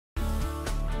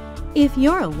If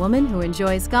you're a woman who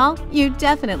enjoys golf, you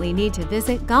definitely need to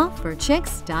visit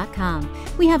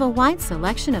golfforchicks.com. We have a wide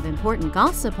selection of important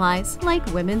golf supplies like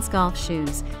women's golf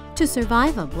shoes. To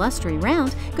survive a blustery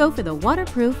round, go for the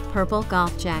waterproof purple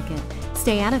golf jacket.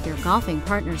 Stay out of your golfing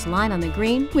partner's line on the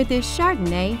green with this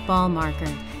Chardonnay ball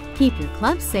marker. Keep your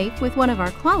clubs safe with one of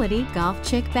our quality Golf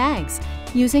Chick bags.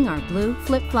 Using our blue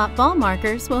flip-flop ball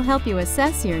markers will help you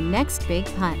assess your next big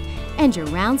putt. And your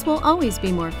rounds will always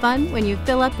be more fun when you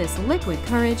fill up this Liquid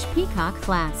Courage Peacock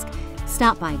flask.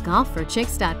 Stop by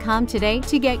golfforchicks.com today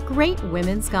to get great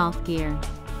women's golf gear.